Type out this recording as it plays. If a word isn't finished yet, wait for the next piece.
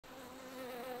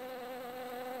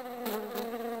Hey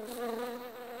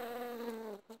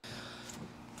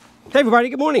everybody,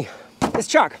 good morning. It's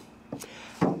Chuck.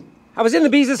 I was in the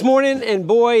bees this morning and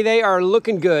boy, they are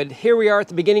looking good. Here we are at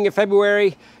the beginning of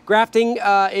February. Grafting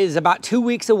is about 2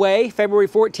 weeks away. February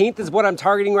 14th is what I'm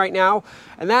targeting right now.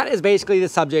 And that is basically the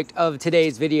subject of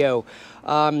today's video.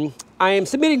 I am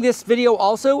submitting this video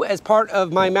also as part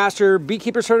of my Master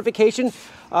Beekeeper certification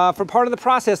for part of the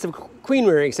process of queen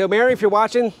rearing. So Mary, if you're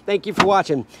watching, thank you for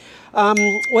watching.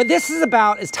 What this is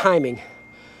about is timing.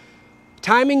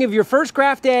 Timing of your first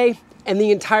graft day and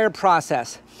the entire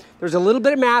process. There's a little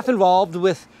bit of math involved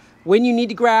with when you need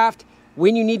to graft,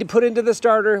 when you need to put into the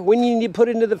starter, when you need to put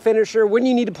into the finisher, when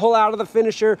you need to pull out of the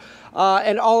finisher,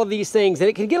 and all of these things. And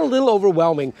it can get a little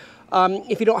overwhelming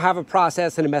if you don't have a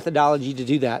process and a methodology to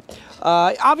do that.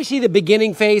 Obviously, the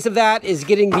beginning phase of that is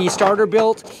getting the starter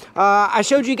built. I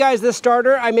showed you guys this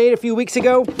starter I made a few weeks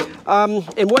ago.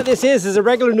 And what this is a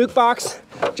regular nuke box,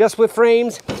 just with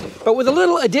frames, but with a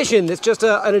little addition that's just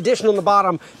an addition on the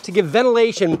bottom to give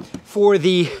ventilation for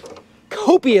the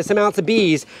copious amounts of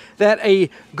bees that a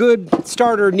good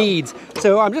starter needs.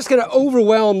 So I'm just going to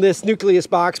overwhelm this nucleus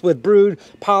box with brood,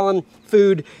 pollen,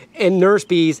 food, and nurse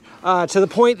bees to the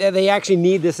point that they actually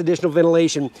need this additional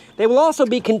ventilation. They will also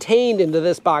be contained into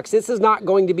this box. This is not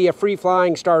going to be a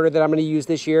free-flying starter that I'm going to use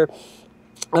this year.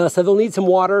 So they'll need some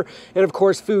water and of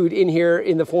course food in here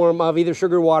in the form of either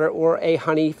sugar water or a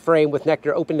honey frame with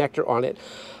nectar, open nectar on it.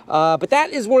 But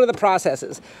that is one of the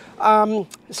processes.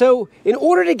 So in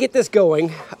order to get this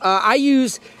going, I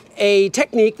use a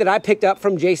technique that I picked up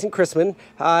from Jason Chrisman.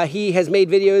 He has made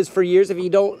videos for years. If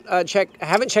you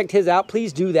haven't checked his out,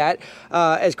 please do that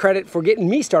as credit for getting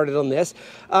me started on this.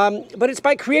 But it's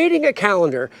by creating a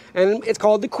calendar, and it's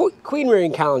called the Queen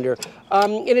Rearing Calendar.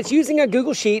 And it's using a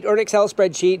Google Sheet or an Excel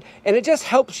spreadsheet, and it just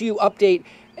helps you update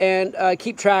and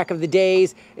keep track of the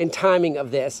days and timing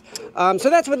of this. So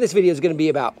that's what this video is going to be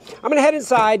about. I'm going to head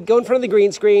inside, go in front of the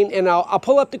green screen, and I'll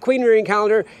pull up the queen rearing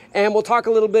calendar, and we'll talk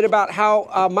a little bit about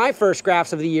how my first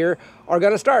grafts of the year are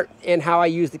going to start and how I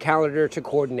use the calendar to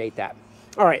coordinate that.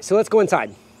 All right, so let's go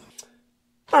inside.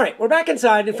 All right, we're back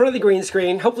inside in front of the green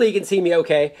screen. Hopefully you can see me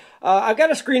okay. I've got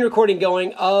a screen recording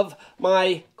going of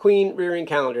my queen rearing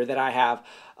calendar that I have.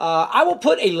 I will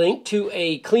put a link to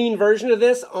a clean version of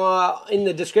this in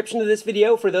the description of this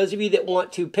video for those of you that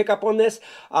want to pick up on this,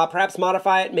 perhaps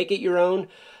modify it, make it your own,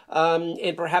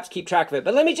 and perhaps keep track of it.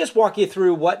 But let me just walk you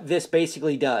through what this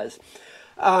basically does.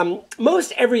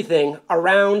 Most everything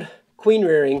around queen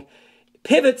rearing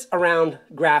pivots around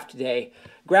graft day.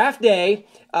 Graft day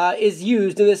is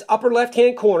used in this upper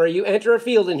left-hand corner. You enter a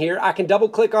field in here. I can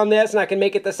double-click on this, and I can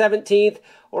make it the 17th,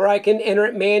 or I can enter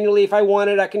it manually if I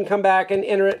wanted. I can come back and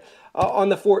enter it on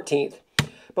the 14th.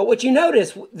 But what you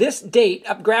notice, this date,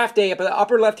 graft day up in the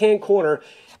upper left-hand corner,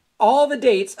 all the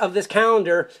dates of this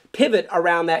calendar pivot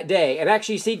around that day. And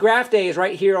actually, you see graft day is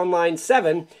right here on line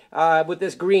 7 with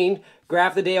this green.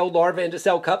 Graft the day-old larvae into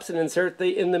cell cups and insert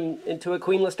them into a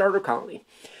queenless starter colony.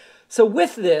 So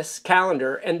with this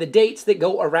calendar and the dates that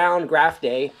go around graft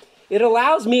day, it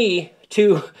allows me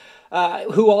to,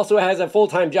 who also has a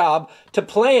full-time job, to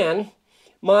plan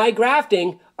my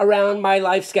grafting around my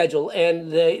life schedule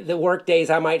and the work days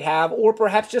I might have, or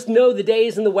perhaps just know the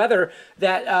days and the weather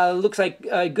that looks like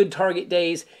good target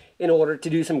days in order to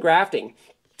do some grafting.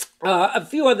 A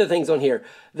few other things on here.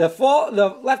 The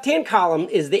left-hand column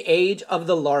is the age of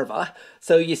the larva.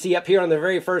 So you see up here on the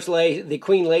very first lay, the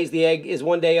queen lays the egg is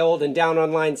 1 day old, and down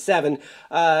on line 7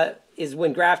 is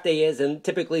when graft day is, and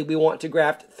typically we want to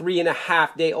graft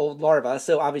 3.5 day old larvae.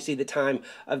 So obviously the time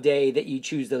of day that you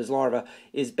choose those larvae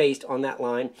is based on that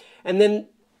line. And then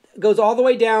goes all the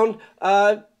way down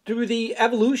through the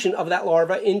evolution of that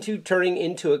larva into turning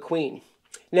into a queen.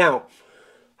 Now,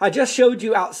 I just showed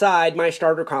you outside my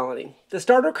starter colony. The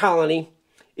starter colony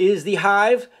is the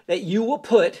hive that you will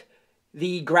put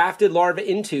the grafted larva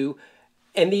into,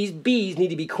 and these bees need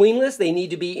to be queenless. They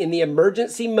need to be in the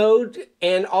emergency mode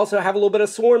and also have a little bit of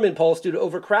swarm impulse due to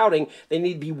overcrowding. They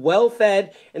need to be well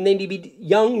fed, and they need to be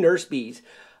young nurse bees.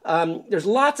 There's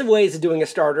lots of ways of doing a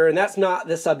starter, and that's not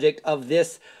the subject of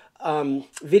this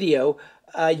video.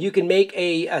 You can make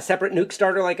a separate nuke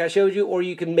starter like I showed you, or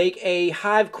you can make a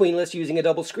hive queenless using a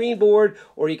double screen board,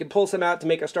 or you can pull some out to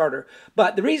make a starter.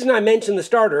 But the reason I mention the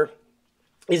starter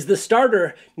is the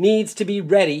starter needs to be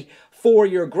ready for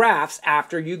your grafts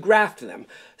after you graft them.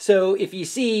 So if you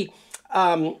see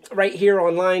right here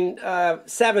on line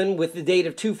 7 with the date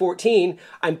of 2/14,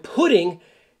 I'm putting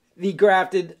the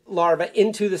grafted larva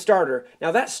into the starter.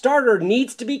 Now that starter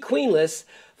needs to be queenless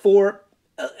for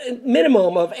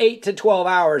minimum of 8 to 12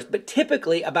 hours, but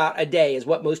typically about a day is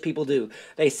what most people do.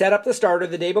 They set up the starter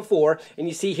the day before, and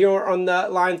you see here on the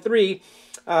line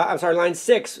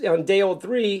 6, on day old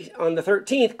 3, on the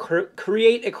 13th,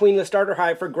 create a queenless starter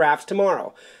hive for grafts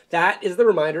tomorrow. That is the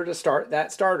reminder to start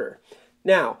that starter.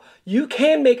 Now, you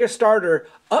can make a starter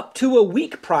up to a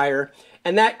week prior,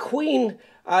 and that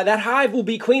hive will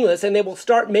be queenless, and they will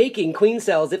start making queen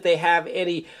cells if they have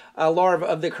any larvae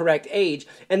of the correct age.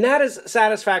 And that is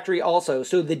satisfactory also.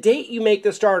 So the date you make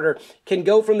the starter can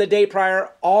go from the day prior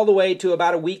all the way to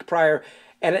about a week prior.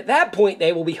 And at that point,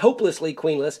 they will be hopelessly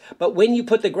queenless. But when you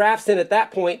put the grafts in at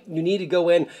that point, you need to go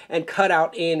in and cut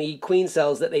out any queen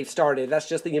cells that they've started. That's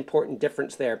just the important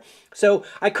difference there. So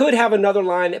I could have another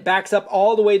line that backs up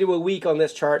all the way to a week on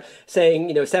this chart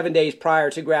saying, 7 days prior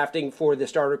to grafting for the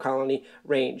starter colony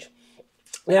range.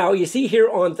 Now, you see here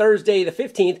on Thursday the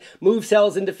 15th, move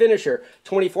cells into finisher,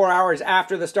 24 hours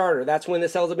after the starter. That's when the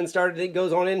cells have been started. It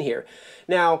goes on in here.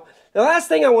 Now, the last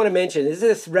thing I want to mention is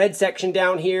this red section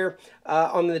down here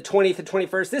on the 20th and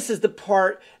 21st. This is the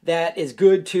part that is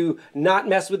good to not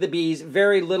mess with the bees.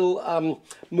 Very little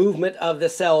movement of the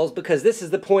cells, because this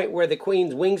is the point where the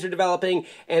queen's wings are developing,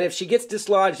 and if she gets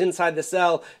dislodged inside the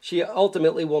cell, she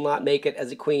ultimately will not make it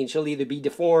as a queen. She'll either be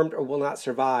deformed or will not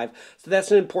survive. So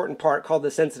that's an important part called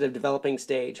the sensitive developing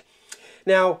stage.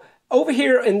 Now, over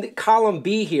here in column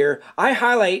B here, I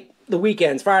highlight the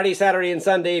weekends, Friday, Saturday, and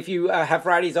Sunday. If you have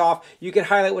Fridays off, you can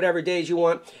highlight whatever days you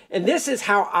want. And this is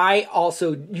how I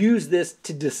also use this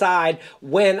to decide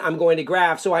when I'm going to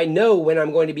graft, so I know when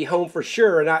I'm going to be home for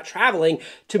sure and not traveling,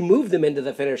 to move them into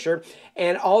the finisher,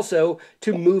 and also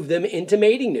to move them into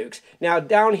mating nukes. Now,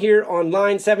 down here on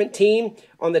line 17,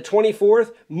 on the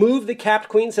 24th, move the capped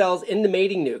queen cells into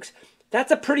mating nukes.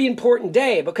 That's a pretty important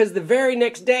day, because the very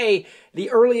next day, the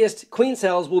earliest queen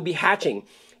cells will be hatching.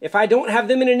 If I don't have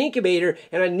them in an incubator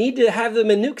and I need to have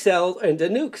them in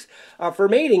nukes for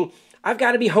mating, I've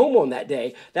got to be home on that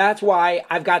day. That's why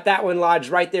I've got that one lodged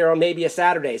right there on maybe a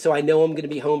Saturday, so I know I'm going to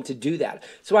be home to do that.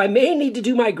 So I may need to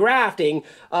do my grafting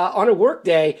on a work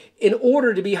day in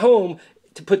order to be home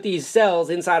to put these cells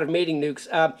inside of mating nukes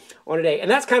on a day. And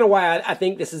that's kind of why I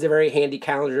think this is a very handy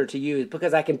calendar to use,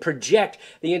 because I can project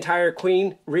the entire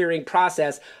queen rearing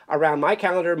process around my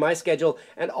calendar, my schedule,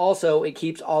 and also it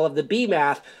keeps all of the bee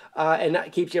math and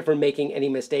that keeps you from making any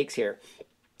mistakes here.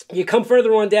 You come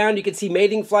further on down, you can see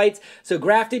mating flights. So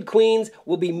grafted queens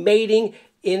will be mating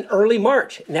in early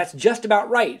March, and that's just about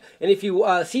right. And if you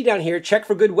see down here, check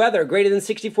for good weather, greater than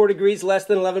 64 degrees, less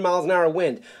than 11 miles an hour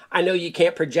wind. I know you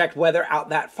can't project weather out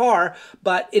that far,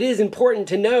 but it is important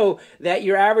to know that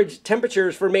your average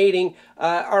temperatures for mating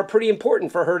are pretty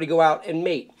important for her to go out and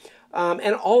mate.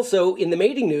 And also in the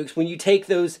mating nukes, when you take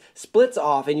those splits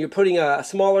off and you're putting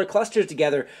smaller clusters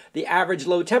together, the average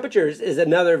low temperatures is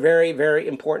another very, very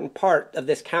important part of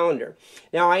this calendar.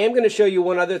 Now, I am going to show you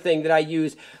one other thing that I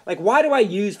use. Like, why do I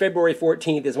use February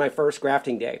 14th as my first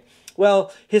grafting day?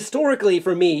 Well, historically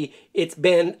for me, it's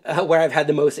been where I've had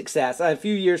the most success. A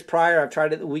few years prior, I've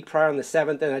tried it the week prior on the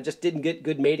 7th, and I just didn't get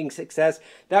good mating success.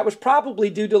 That was probably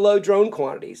due to low drone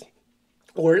quantities,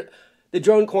 or the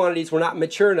drone quantities were not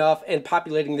mature enough and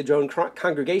populating the drone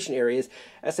congregation areas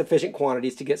at sufficient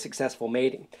quantities to get successful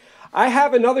mating. I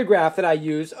have another graph that I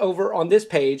use over on this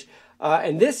page,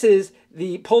 and this is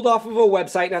pulled off of a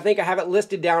website, and I think I have it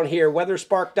listed down here,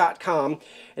 weatherspark.com,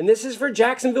 and this is for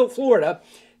Jacksonville, Florida.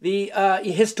 The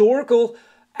historical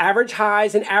average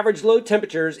highs and average low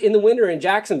temperatures in the winter in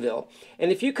Jacksonville.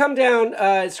 And if you come down,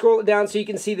 scroll it down so you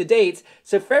can see the dates.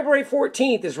 So February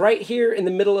 14th is right here in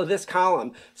the middle of this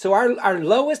column. So our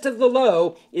lowest of the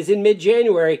low is in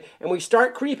mid-January, and we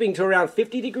start creeping to around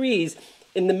 50 degrees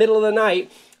in the middle of the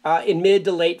night in mid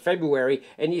to late February.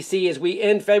 And you see as we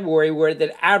end February, we're at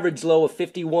the average low of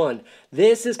 51.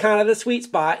 This is kind of the sweet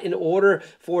spot in order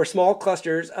for small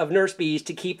clusters of nurse bees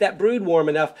to keep that brood warm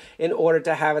enough in order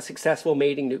to have a successful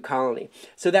mating nuke colony.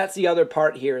 So that's the other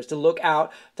part here, is to look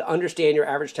out to understand your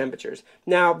average temperatures.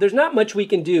 Now, there's not much we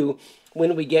can do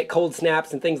when we get cold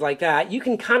snaps and things like that. You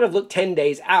can kind of look 10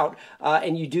 days out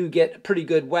and you do get pretty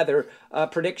good weather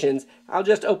predictions. I'll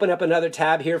just open up another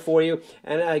tab here for you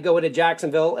and go into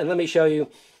Jacksonville, and let me show you.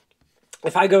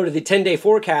 If I go to the 10-day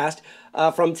forecast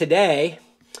from today,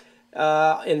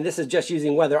 and this is just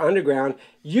using Weather Underground,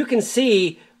 you can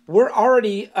see we're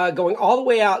already going all the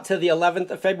way out to the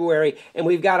 11th of February, and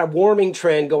we've got a warming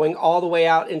trend going all the way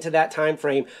out into that time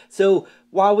frame. So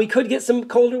while we could get some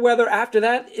colder weather after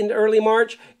that in early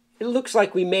March, it looks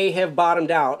like we may have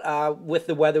bottomed out with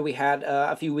the weather we had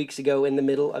a few weeks ago in the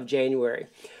middle of January.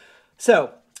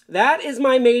 So that is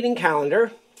my mating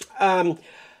calendar.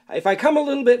 If I come a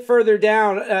little bit further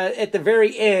down at the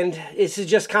very end, this is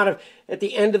just kind of at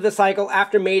the end of the cycle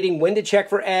after mating, when to check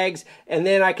for eggs, and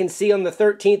then I can see on the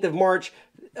 13th of March,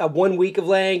 1 week of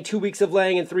laying, 2 weeks of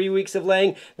laying, and 3 weeks of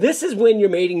laying. This is when you're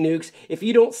mating nukes. If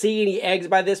you don't see any eggs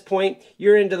by this point,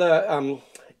 you're into the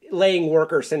laying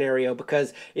worker scenario,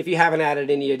 because if you haven't added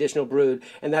any additional brood,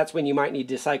 and that's when you might need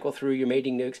to cycle through your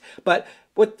mating nukes. But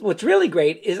what's really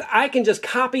great is I can just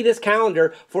copy this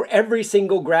calendar for every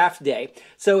single graft day.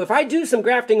 So if I do some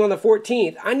grafting on the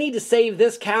 14th, I need to save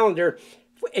this calendar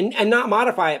and not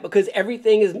modify it, because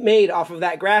everything is made off of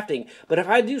that grafting. But if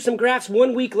I do some grafts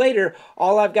 1 week later,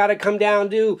 all I've got to come down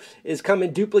do is come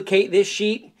and duplicate this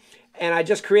sheet, and I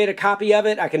just create a copy of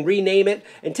it. I can rename it,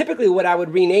 and typically what I would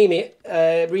rename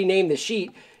the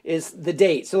sheet is the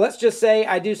date. So let's just say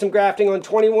I do some grafting on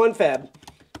 21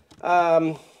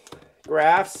 Feb.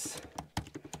 Grafts.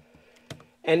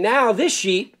 And now this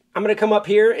sheet, I'm going to come up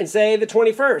here and say the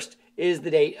 21st is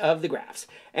the date of the grafts.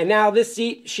 And now this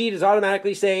sheet is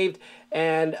automatically saved,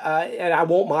 and I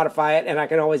won't modify it, and I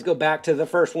can always go back to the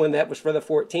first one that was for the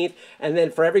 14th, and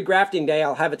then for every grafting day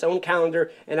I'll have its own calendar,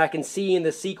 and I can see in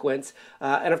the sequence.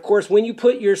 And of course, when you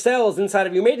put your cells inside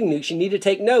of your mating nukes, you need to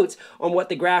take notes on what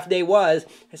the graft day was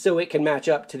so it can match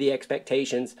up to the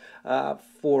expectations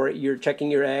for your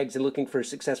checking your eggs and looking for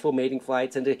successful mating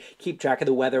flights, and to keep track of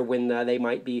the weather when they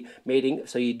might be mating,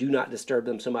 so you do not disturb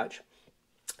them so much.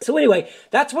 So anyway,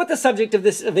 that's what the subject of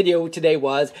this video today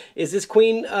was, is this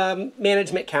queen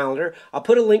management calendar. I'll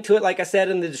put a link to it, like I said,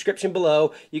 in the description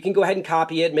below. You can go ahead and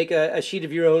copy it, make a sheet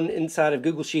of your own inside of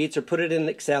Google Sheets, or put it in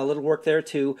Excel. It'll work there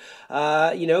too.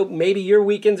 You know, maybe your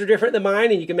weekends are different than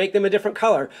mine, and you can make them a different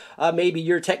color. Maybe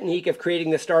your technique of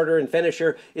creating the starter and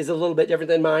finisher is a little bit different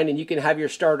than mine, and you can have your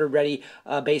starter ready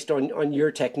based on your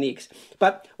techniques.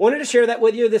 But wanted to share that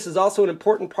with you. This is also an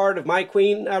important part of my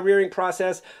queen rearing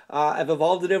process. I've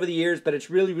evolved it over the years, but it's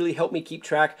really helped me keep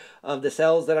track of the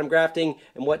cells that I'm grafting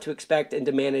and what to expect, and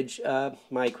to manage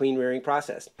my queen rearing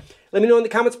process. Let me know in the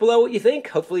comments below what you think.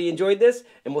 Hopefully you enjoyed this,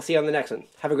 and we'll see you on the next one.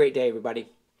 Have a great day, everybody.